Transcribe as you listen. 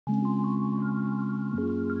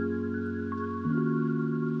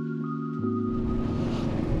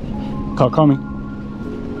Car coming.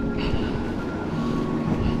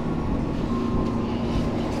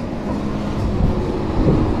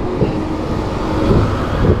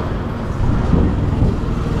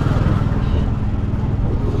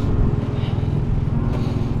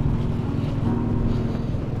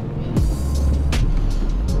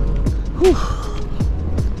 Whew.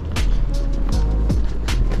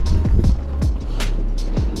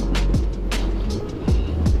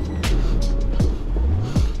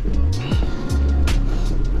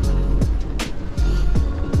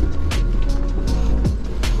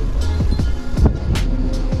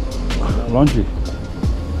 Laundry.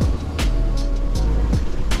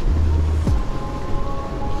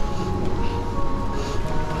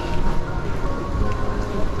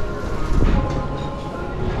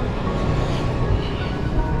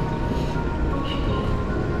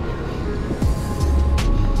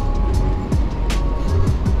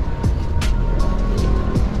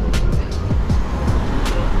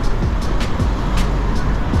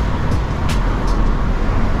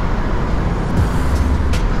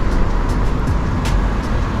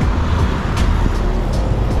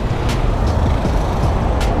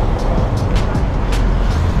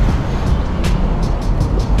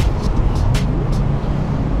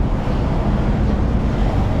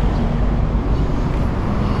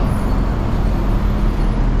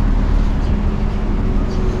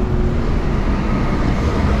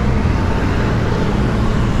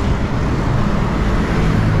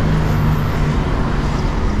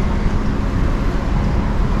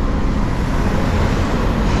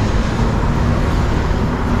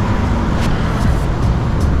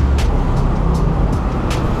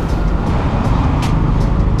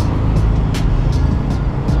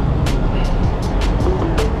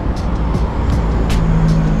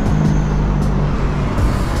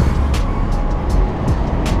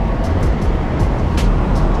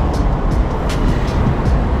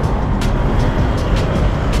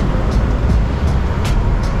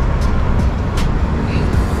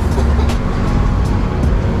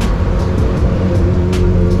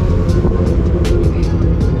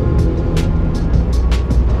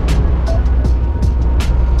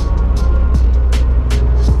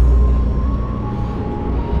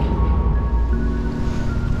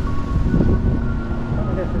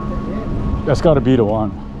 That's got to be the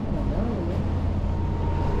one.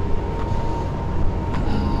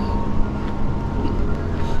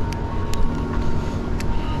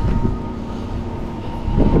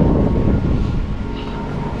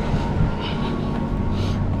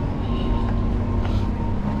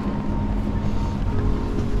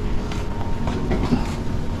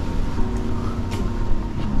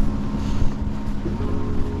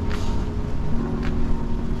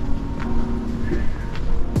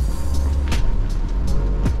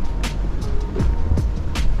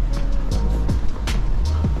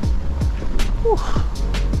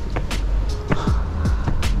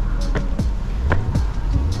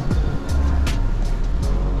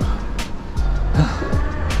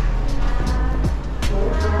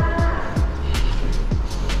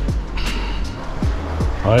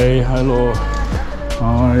 Hi, hello.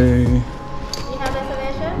 Hi. You have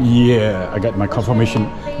reservation? Yeah, I got my confirmation.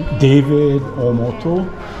 David Omoto.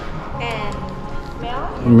 And Mel?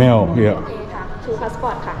 Mel, yeah. Okay,ค่ะ Two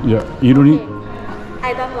passport ค่ะ Yeah, you don't need.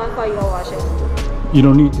 I don't want for your voucher. You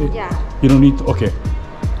don't need it. Yeah. You don't need. Okay.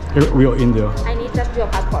 We are in there. I need just your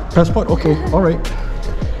passport. Passport. Okay. All right.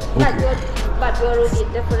 But your room is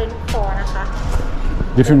different floor นะคะ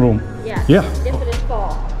Different room. Yeah. Yeah. Different floor.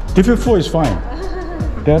 Different floor is fine.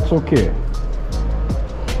 That's okay. Thank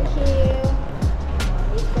you.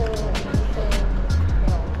 Mr.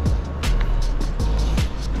 Mel.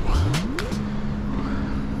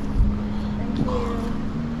 Thank you.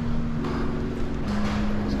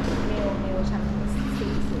 Mel ชั้น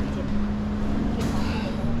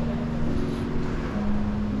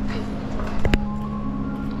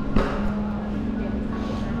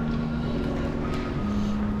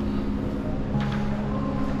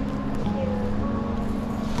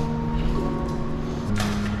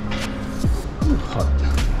Hot.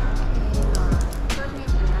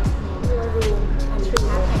 Your room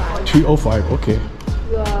 305. Okay.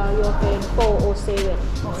 Your friend 407.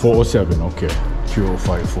 407. Okay.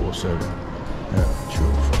 305. 407. Yeah.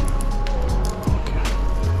 305. Okay.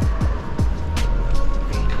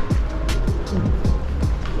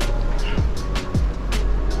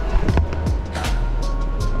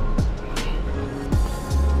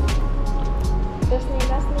 First name,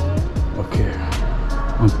 last name? Okay.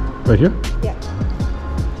 Right here? Yeah.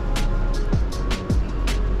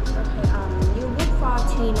 You book for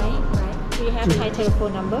 3 nights, right? Do you have Thai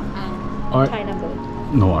telephone number? And All right. Thai number.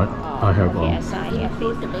 No, I have Okay, aside here,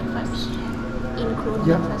 please the breakfast. Include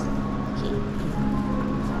Yeah. breakfast. Okay.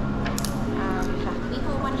 ค่ะ we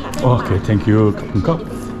hold 100 Okay, thank you. ขอบคุณครับ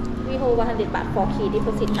we hold 100 baht for key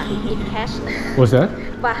deposit ค่ะ in cash What's that?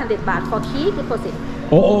 100 baht for key deposit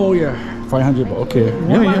Oh, yeah. 500 baht. Okay.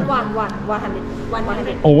 Yeah, yeah.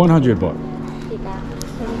 100 Oh, 100 baht. พี่กา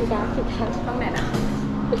พี่กาต้องไหนนะ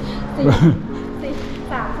สี่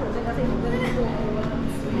สามถุงเป็นกระสีถุงเป็นกระสี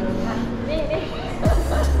นี่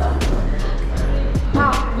อ้า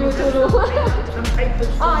วยูทูรู้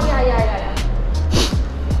อ๋อyeah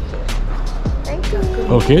thank you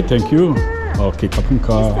Okay, thank you. Okay, ขอบคุณค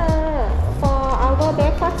รับ Sir, for our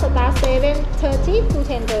breakfast start 7:30 to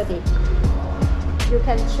 10:30 you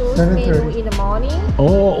can choose 7:30. menu in the morning Oh,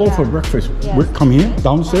 Yeah. for breakfast. Yes. Come here,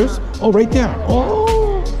 downstairs. Oh, right there. Oh.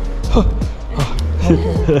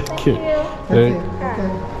 Okay. Okay.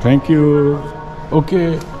 Thank you. Okay.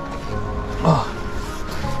 Ah.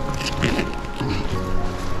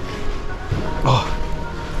 Ah.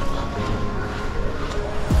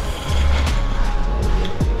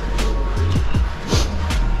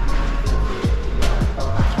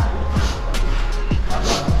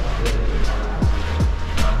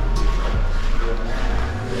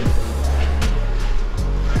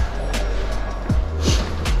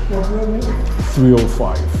 What's your name?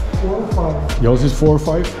 305. 405. Yours is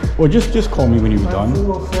 405? Or just call me when you're done.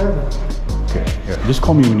 207. Okay. Yeah, just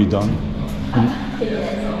call me when you're done. Huh.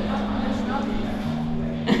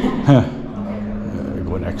 Yeah,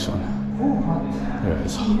 go next one. Yeah,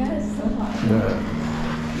 it's hot. Yeah.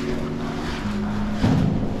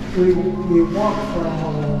 We walk from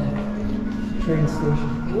train station.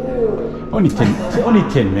 Only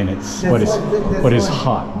 10 minutes, but it's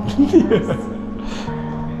hot.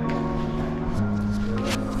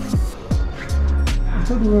 I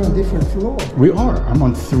thought we were on a different floor. We are. I'm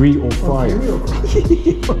on 305.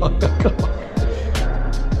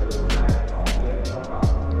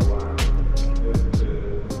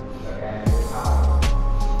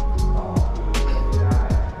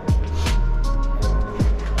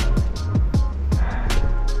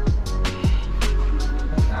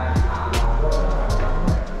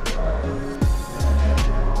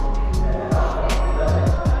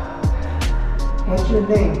 What's your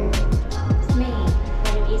name? It's me.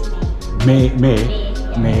 My name is me.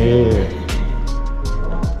 May.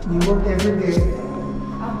 You work every day.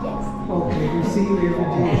 Oh yes. Okay, we see you every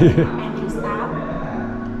day. And new staff.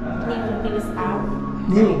 New staff.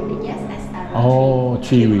 New. Yes, I started. Oh,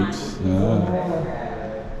 3 weeks. Yeah.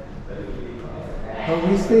 But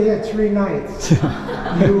we stay here 3 nights. You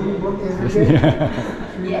work every day?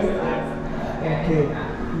 Yes. Okay.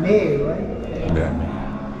 May, right? Yeah, May.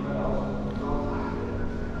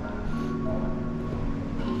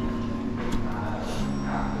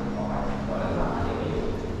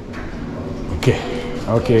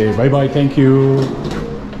 Okay, bye bye, thank you.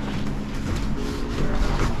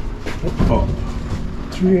 Oh,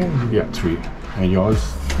 3 and yeah, 3. And yours?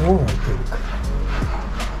 4, I think.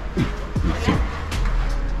 You think?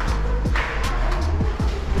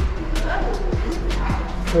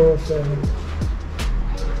 407.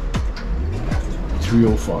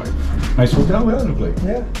 305. Nice hotel, we have like.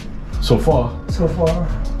 Yeah, So far, so far.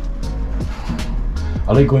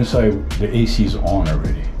 I like go inside, the AC's on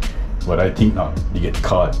already. But I think not, you get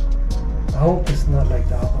caught. I hope it's not like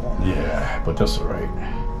the other one. Yeah, but that's alright.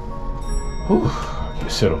 You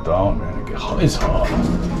settle down, man. It get hot. It's hot.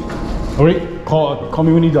 Alright, call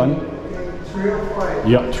me when you're done. 305.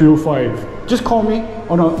 Yeah, 305. Just call me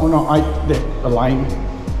on a line. 305.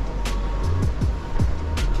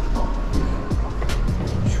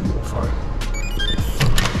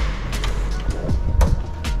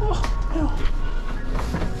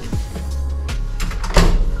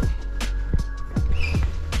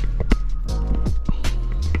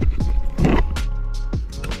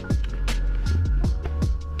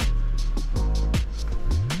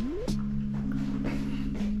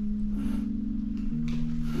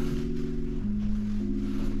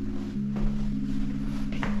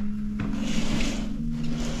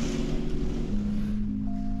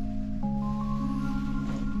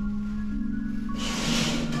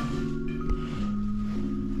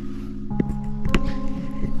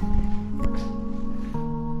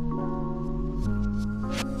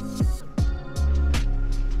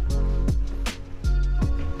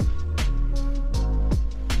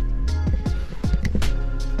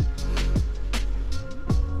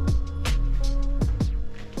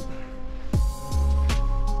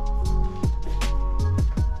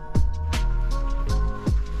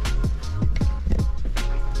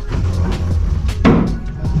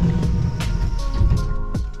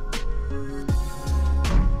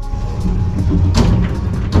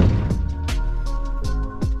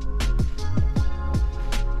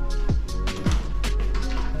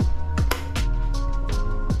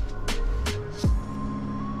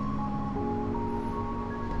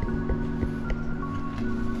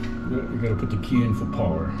 key in for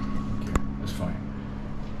power.